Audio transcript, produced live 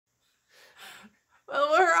Well,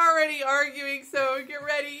 we're already arguing, so get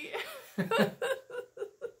ready.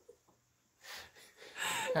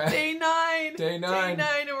 Day 9. Day 9.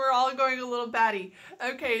 And we're all going a little batty.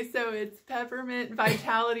 Okay, so it's Peppermint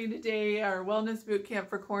Vitality today, our wellness boot camp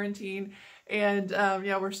for quarantine. And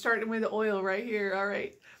yeah, we're starting with the oil right here. All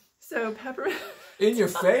right. So peppermint. In your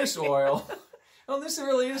face oil. Well, this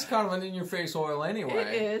really is kind of an in-your-face oil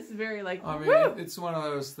anyway. It is very like. I mean, woo! it's one of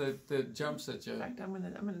those that jumps at you. In fact, I'm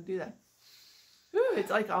gonna do that. Woo, it's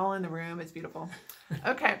like all in the room. It's beautiful.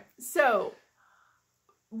 Okay, so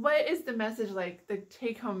what is the message, like the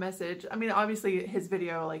take-home message? I mean, obviously his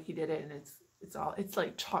video, like he did it, and it's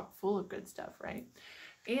like chock full of good stuff, right?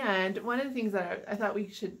 And one of the things that I thought we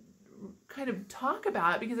should kind of talk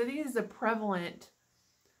about, because I think it is a prevalent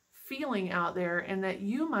feeling out there, and that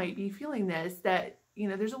you might be feeling this, that, you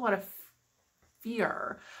know, there's a lot of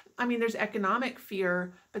fear. I mean, there's economic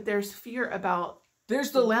fear, but there's fear about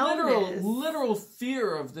there's the wellness. literal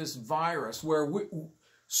fear of this virus, where we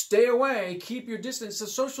stay away, keep your distance. The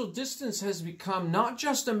social distance has become not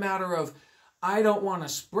just a matter of, I don't want to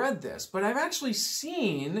spread this, but I've actually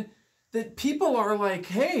seen that people are like,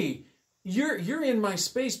 hey, you're in my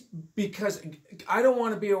space because I don't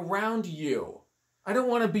want to be around you. I don't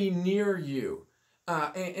want to be near you.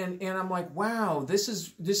 And I'm like, wow, this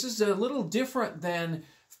is a little different than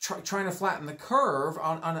trying to flatten the curve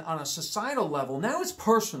on a societal level. Now it's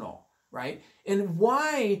personal, right? And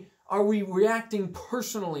why are we reacting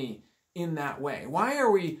personally in that way? Why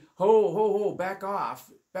are we, back off,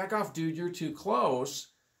 dude, you're too close?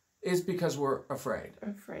 Is because we're afraid.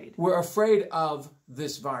 We're afraid of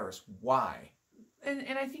this virus. Why?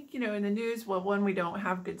 And I think, you know, in the news, well, one, we don't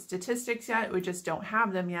have good statistics yet. We just don't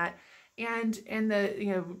have them yet. And the,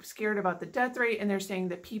 you know, scared about the death rate. And they're saying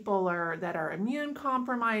that people that are immune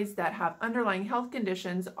compromised, that have underlying health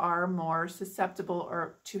conditions, are more susceptible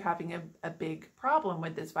or to having a big problem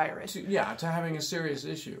with this virus. To having a serious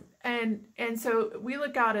issue. And so we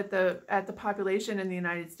look out at the population in the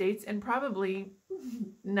United States, and probably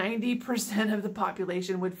 90% of the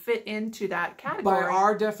population would fit into that category. By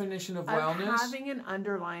our definition of wellness, having an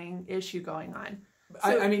underlying issue going on.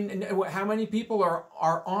 So, I mean, how many people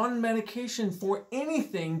are on medication for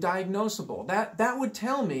anything diagnosable? That would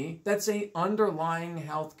tell me that's an underlying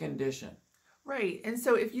health condition. Right. And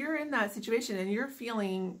so if you're in that situation and you're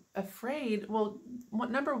feeling afraid, well,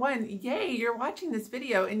 number one, yay, you're watching this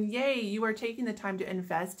video, and yay, you are taking the time to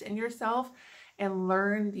invest in yourself and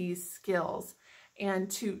learn these skills.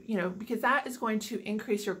 And to, you know, because that is going to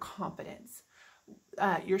increase your confidence,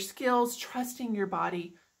 your skills, trusting your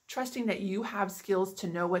body, trusting that you have skills to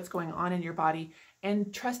know what's going on in your body,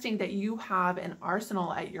 and trusting that you have an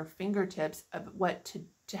arsenal at your fingertips of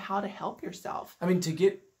how to help yourself. I mean, to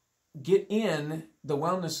get in the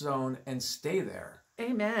wellness zone and stay there.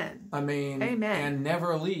 Amen. I mean, amen. And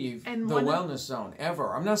never leave the wellness zone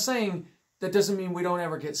ever. I'm not saying that doesn't mean we don't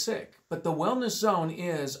ever get sick, but the wellness zone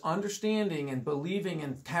is understanding and believing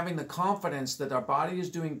and having the confidence that our body is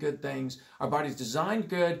doing good things, our body's designed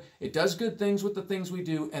good, it does good things with the things we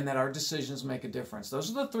do, and that our decisions make a difference. Those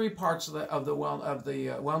are the 3 parts of the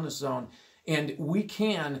wellness zone, and we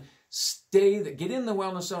can get in the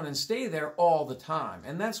wellness zone and stay there all the time,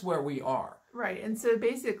 and that's where we are. Right, and so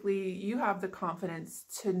basically, you have the confidence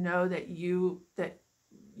to know that you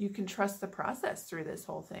can trust the process through this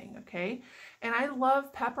whole thing, okay? And I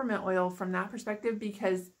love peppermint oil from that perspective,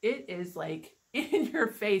 because it is like in your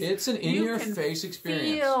face. It's an in-your-face experience.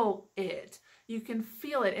 You can feel it. You can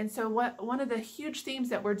feel it. And so one of the huge themes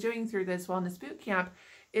that we're doing through this Wellness Bootcamp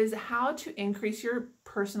is how to increase your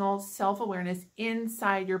personal self-awareness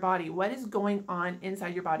inside your body. What is going on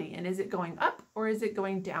inside your body? And is it going up or is it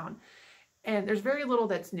going down? And there's very little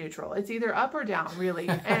that's neutral. It's either up or down, really.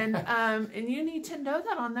 And you need to know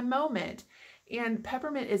that on the moment. And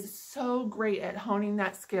peppermint is so great at honing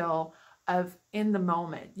that skill of in the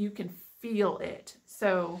moment. You can feel it.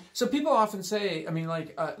 So people often say, I mean,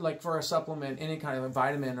 like for a supplement, any kind of a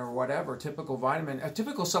vitamin or whatever, typical vitamin, a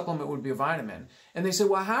typical supplement would be a vitamin. And they say,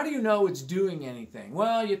 well, how do you know it's doing anything?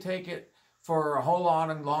 Well, you take it for a whole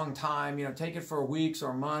long time, you know, take it for weeks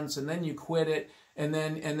or months, and then you quit it. And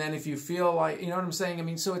then if you feel like, you know what I'm saying? I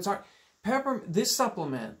mean, so it's hard. This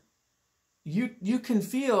supplement, you can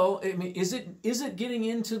feel, I mean, is it getting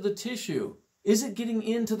into the tissue? Is it getting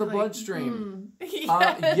into the bloodstream?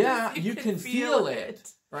 Yes, yeah, you can feel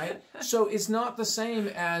it, right? So it's not the same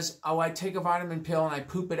as, oh, I take a vitamin pill and I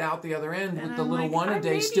poop it out the other end, and with the little one a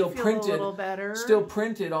day still printed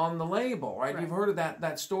on the label, right? You've heard of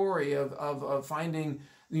that story of finding,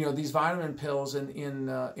 you know, these vitamin pills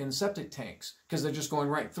in septic tanks because they're just going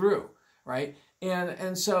right through, right?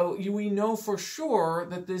 And so we know for sure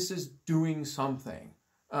that this is doing something,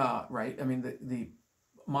 right? I mean, the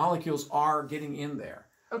molecules are getting in there.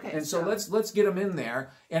 Okay. And so let's get them in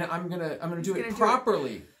there, and I'm gonna do it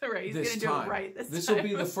properly this time. Right, this will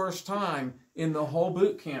be the first time in the whole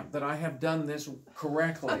boot camp that I have done this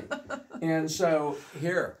correctly. And so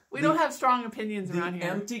here we don't have strong opinions around here.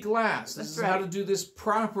 Empty glass. This is how to do this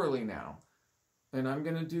properly now. And I'm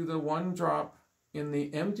gonna do the 1 drop in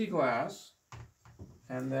the empty glass,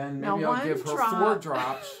 and then maybe I'll give her 4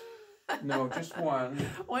 drops. No, just 1.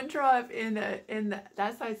 1 drop in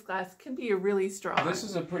that size glass can be a really strong. This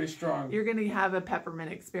is a pretty strong. You're going to have a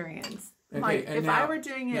peppermint experience. Okay, like if I were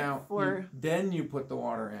doing it for then you put the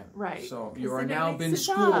water in. Right. So you are now been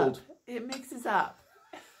schooled. It mixes up.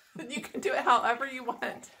 You can do it however you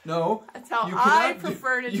want. No. That's how I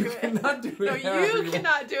prefer to do it. You cannot do it. No, you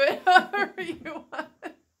cannot do it however you want.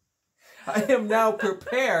 I am now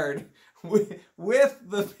prepared with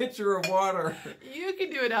the pitcher of water. You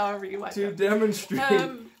can do it however you want to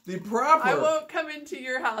demonstrate the proper. I won't come into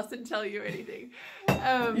your house and tell you anything.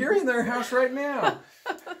 You're in their house right now.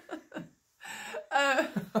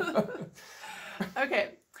 Okay,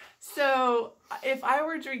 so if I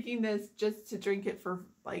were drinking this just to drink it for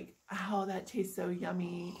like, oh, that tastes so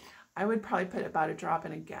yummy, I would probably put about a drop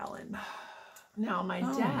in a gallon. Now my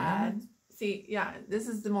dad, see, yeah, this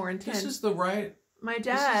is the more intense. This is the right. My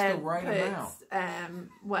dad this is the right puts,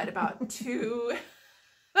 what, about 2,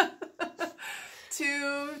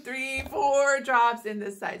 3, 4 drops in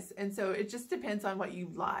this size. And so it just depends on what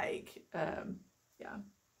you like. Yeah.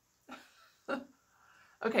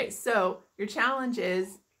 Okay, so your challenge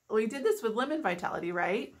is, we did this with lemon vitality,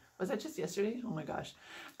 right? Was that just yesterday? Oh my gosh.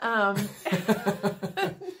 That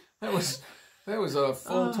was a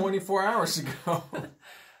full 24 hours ago.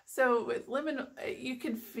 So with lemon, you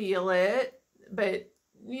can feel it. But,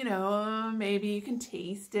 you know, maybe you can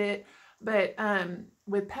taste it. But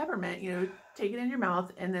with peppermint, you know, take it in your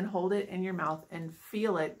mouth and then hold it in your mouth and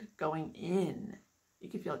feel it going in. You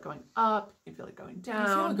can feel it going up. You can feel it going down.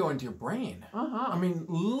 You feel it going to your brain. I mean,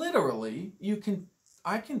 literally,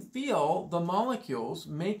 I can feel the molecules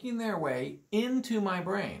making their way into my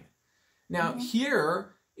brain. Now,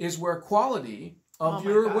 here is where quality of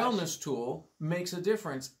your wellness tool makes a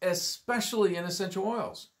difference, especially in essential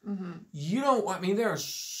oils. You don't, I mean,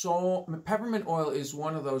 peppermint oil is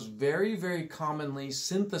one of those very, very commonly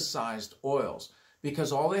synthesized oils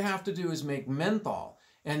because all they have to do is make menthol.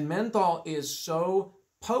 And menthol is so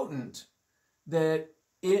potent that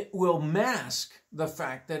it will mask the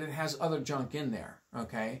fact that it has other junk in there,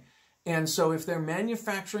 okay? And so if they're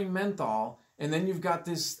manufacturing menthol, and then you've got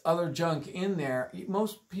this other junk in there,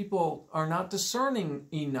 most people are not discerning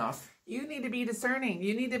enough. You need to be discerning.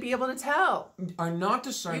 You need to be able to tell. Are not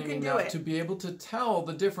discerning enough to be able to tell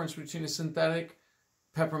the difference between a synthetic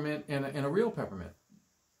peppermint and a real peppermint.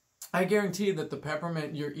 I guarantee that the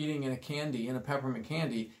peppermint you're eating in a peppermint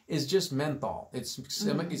candy, is just menthol.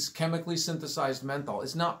 It's chemically synthesized menthol.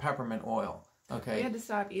 It's not peppermint oil. Okay. We had to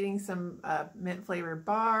stop eating some mint flavored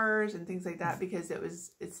bars and things like that because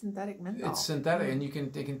it's synthetic menthol. It's synthetic, and you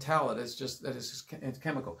can tell it. It's just that it's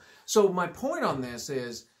chemical. So my point on this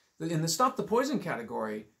is that in the stop the poison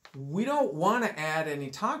category, we don't want to add any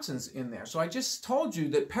toxins in there. So I just told you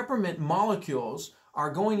that peppermint molecules are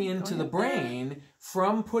going into the brain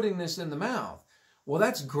from putting this in the mouth. Well,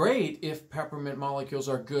 that's great if peppermint molecules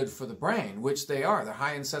are good for the brain, which they are. They're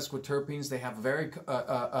high in sesquiterpenes. They have very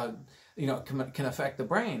can affect the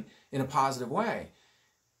brain in a positive way.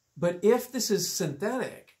 But if this is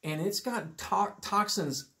synthetic and it's got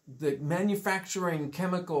toxins, the manufacturing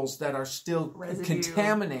chemicals that are still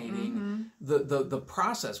contaminating the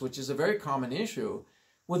process, which is a very common issue,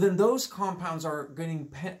 well, then those compounds are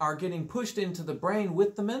getting pushed into the brain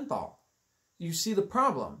with the menthol. You see the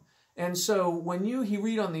problem. And so when you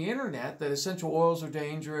read on the internet that essential oils are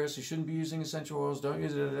dangerous, you shouldn't be using essential oils, don't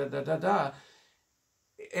use it,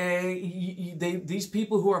 these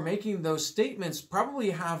people who are making those statements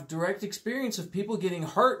probably have direct experience of people getting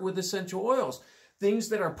hurt with essential oils. Things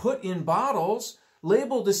that are put in bottles,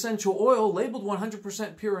 labeled essential oil, labeled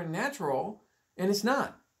 100% pure and natural, and it's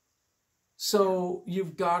not. So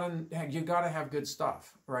you've got to have good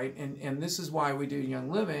stuff, right? And this is why we do Young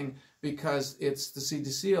Living, because it's the seed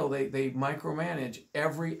to seal. They micromanage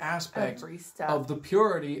every aspect of the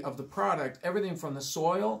purity of the product, everything from the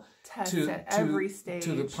soil to every stage,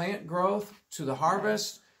 to the plant growth, to the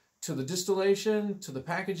harvest, to the distillation, to the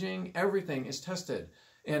packaging. Everything is tested.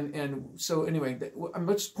 And so anyway, I'm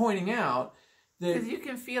just pointing out. Because you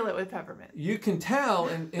can feel it with peppermint. You can tell,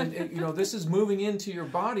 and you know, this is moving into your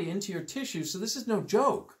body, into your tissue. So this is no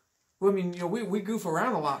joke. Well, I mean, you know, we goof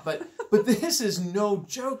around a lot, but But this is no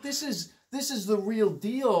joke. This is the real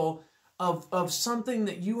deal of something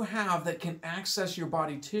that you have that can access your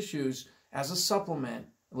body tissues as a supplement,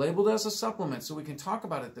 labeled as a supplement, so we can talk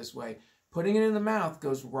about it this way. Putting it in the mouth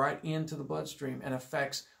goes right into the bloodstream and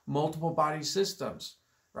affects multiple body systems,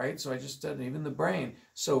 right? So I just said even the brain.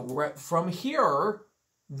 So right from here,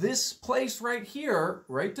 this place right here,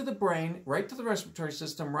 right to the brain, right to the respiratory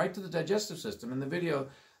system, right to the digestive system. In the video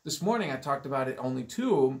this morning, I talked about it only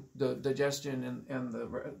two, the digestion and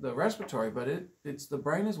the respiratory, but it's the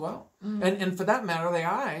brain as well. And for that matter, the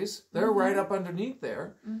eyes, they're right up underneath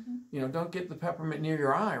there. You know, don't get the peppermint near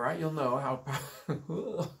your eye, right? You'll know how...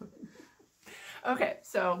 Okay,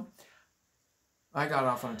 so... I got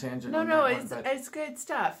off on a tangent. No, it's good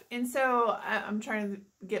stuff. And so I'm trying to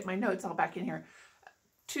get my notes all back in here.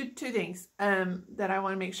 Two things that I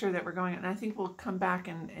want to make sure that we're going, and I think we'll come back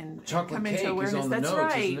and come into awareness. That's notes,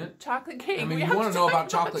 right. Isn't it? Chocolate cake. I mean, you want to know about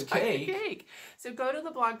chocolate cake. So go to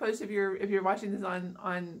the blog post if you're watching this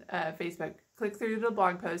on Facebook. Click through to the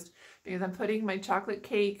blog post because I'm putting my chocolate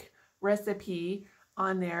cake recipe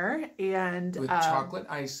on there and with chocolate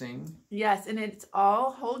icing. Yes, and it's all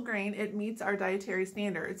whole grain. It meets our dietary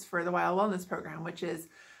standards for the While Wellness program, which is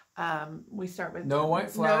we start with no white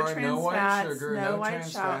flour, no white fats, sugar, no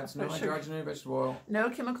trans fats, no hydrogenated vegetable oil, no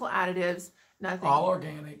chemical additives, nothing. All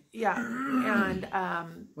organic. Yeah, and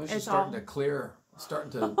it's starting to clear,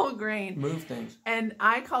 starting to whole grain, move things. And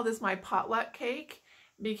I call this my potluck cake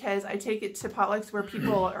because I take it to potlucks where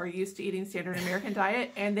people are used to eating standard American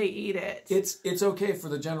diet and they eat it. It's okay for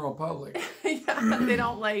the general public. Yeah, they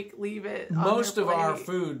don't like leave it. Most on of our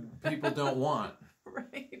food people don't want.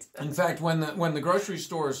 Right. In fact, when the grocery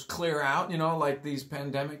stores clear out, you know, like these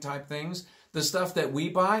pandemic type things, the stuff that we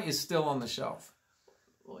buy is still on the shelf.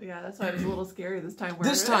 Well, yeah, that's why it was a little scary this time.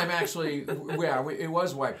 This time, actually, yeah, it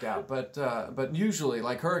was wiped out. But usually,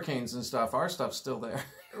 like hurricanes and stuff, our stuff's still there.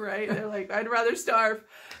 Right? They're like, I'd rather starve.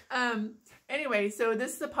 Anyway, so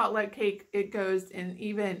this is a potluck cake. It goes in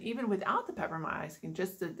even without the peppermint icing,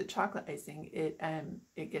 just the chocolate icing.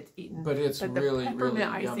 It gets eaten. But it's really, the peppermint really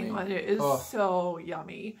icing yummy. on it is so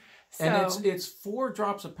yummy. So, and it's 4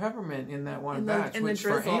 drops of peppermint in that one batch, which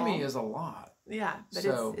for Amy is a lot. Yeah, but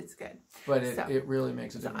it's good. But it really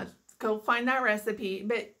makes a difference. Go find that recipe.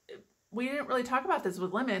 But we didn't really talk about this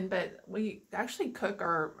with lemon, but we actually cook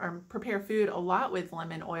or prepare food a lot with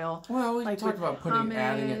lemon oil. Well, we talked about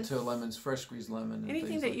adding it to lemons, fresh squeezed lemon. And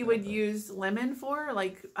anything that like you would use lemon for,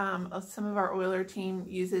 like some of our oiler team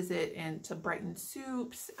uses it to brighten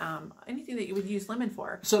soups. Anything that you would use lemon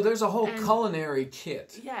for. So there's a whole culinary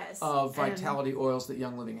kit of vitality oils that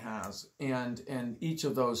Young Living has, and each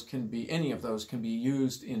of those any of those can be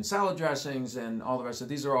used in salad dressings and all the rest of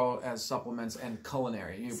these are all as supplements and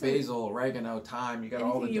culinary. Basil, oregano, thyme, you got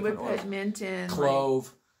all the different oils. You would put mint in, clove,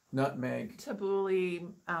 like nutmeg,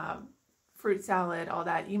 tabbouleh, fruit salad, all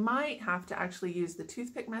that. You might have to actually use the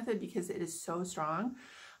toothpick method because it is so strong.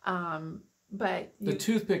 But the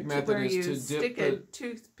toothpick method is to stick a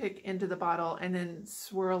toothpick into the bottle and then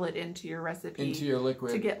swirl it into your recipe, into your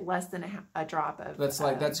liquid, to get less than a drop of.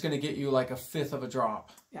 That's going to get you like 1/5 of a drop.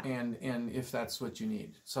 Yeah. And if that's what you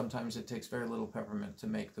need, sometimes it takes very little peppermint to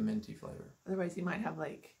make the minty flavor. Otherwise, you might have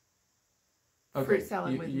like. Okay, fruit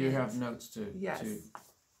salad with you mint. have notes too. Yes.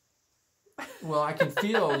 Well, I can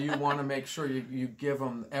feel you want to make sure you give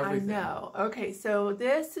them everything. I know. Okay, so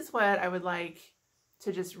this is what I would like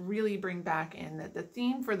to just really bring back in, that the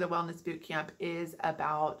theme for the Wellness Bootcamp is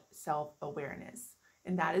about self-awareness.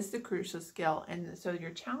 And that is the crucial skill. And so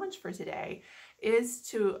your challenge for today is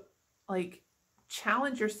to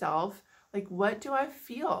challenge yourself. Like, what do I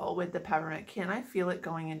feel with the peppermint? Can I feel it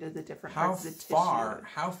going into the different parts of the tissue?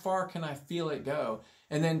 How far can I feel it go?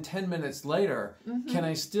 And then 10 minutes later, can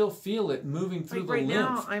I still feel it moving through the lymph? Right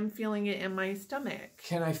now, I'm feeling it in my stomach.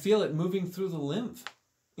 Can I feel it moving through the lymph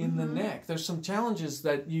in the neck? There's some challenges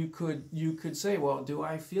that you could say, well, do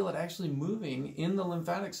I feel it actually moving in the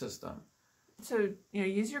lymphatic system? So,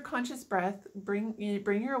 use your conscious breath, bring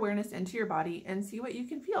your awareness into your body and see what you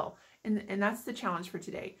can feel. And that's the challenge for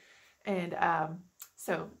today. And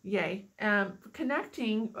so, yay.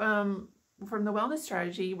 Connecting from the wellness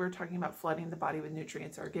strategy, we're talking about flooding the body with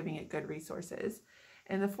nutrients or giving it good resources.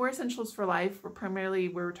 And the 4 essentials for life,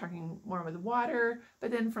 we're talking more with water, but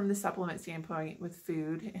then from the supplement standpoint with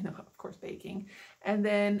food and of course baking. And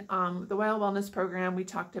then the While Wellness program, we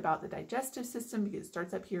talked about the digestive system because it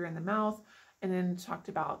starts up here in the mouth. And then talked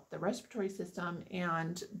about the respiratory system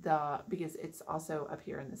and because it's also up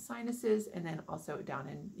here in the sinuses and then also down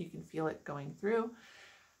in, you can feel it going through.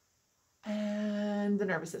 And the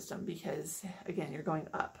nervous system because, again, you're going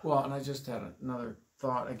up. Well, and I just had another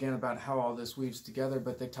thought again about how all this weaves together,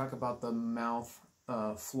 but they talk about the mouth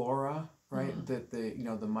flora, right? That the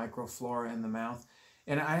the microflora in the mouth.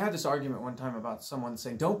 And I had this argument one time about someone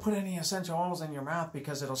saying, don't put any essential oils in your mouth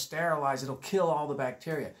because it'll sterilize, it'll kill all the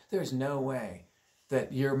bacteria. There's no way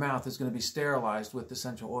that your mouth is going to be sterilized with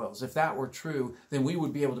essential oils. If that were true, then we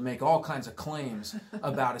would be able to make all kinds of claims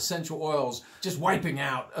about essential oils just wiping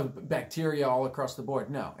out bacteria all across the board.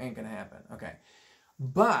 No, ain't going to happen. Okay.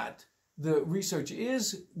 But the research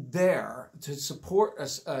is there to support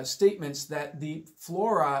statements that the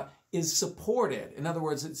flora is supported. In other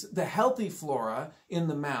words, it's the healthy flora in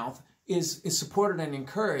the mouth is supported and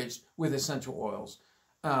encouraged with essential oils.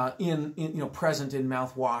 Present in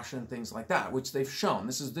mouthwash and things like that, which they've shown.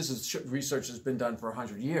 This is research that's been done for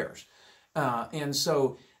 100 years, and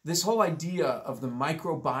so this whole idea of the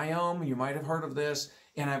microbiome, you might have heard of this,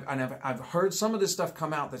 and I've heard some of this stuff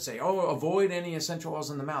come out that say, oh, avoid any essential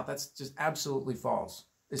oils in the mouth. That's just absolutely false.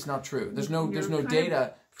 It's not true. There's no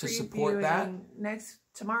data to support that.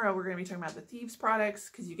 Tomorrow we're going to be talking about the Thieves products,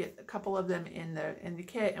 because you get a couple of them in the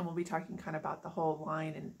kit, and we'll be talking kind of about the whole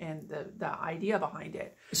line and the idea behind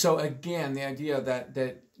it. So again, the idea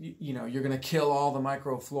that you're going to kill all the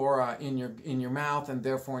microflora in your mouth and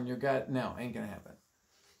therefore in your gut, no, ain't going to happen.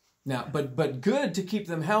 Now, but good to keep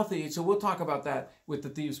them healthy. So we'll talk about that with the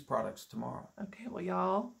Thieves products tomorrow. Okay, well,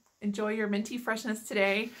 y'all enjoy your minty freshness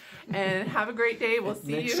today and have a great day. We'll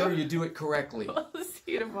see you. Make sure you do it correctly. We'll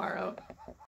see you tomorrow.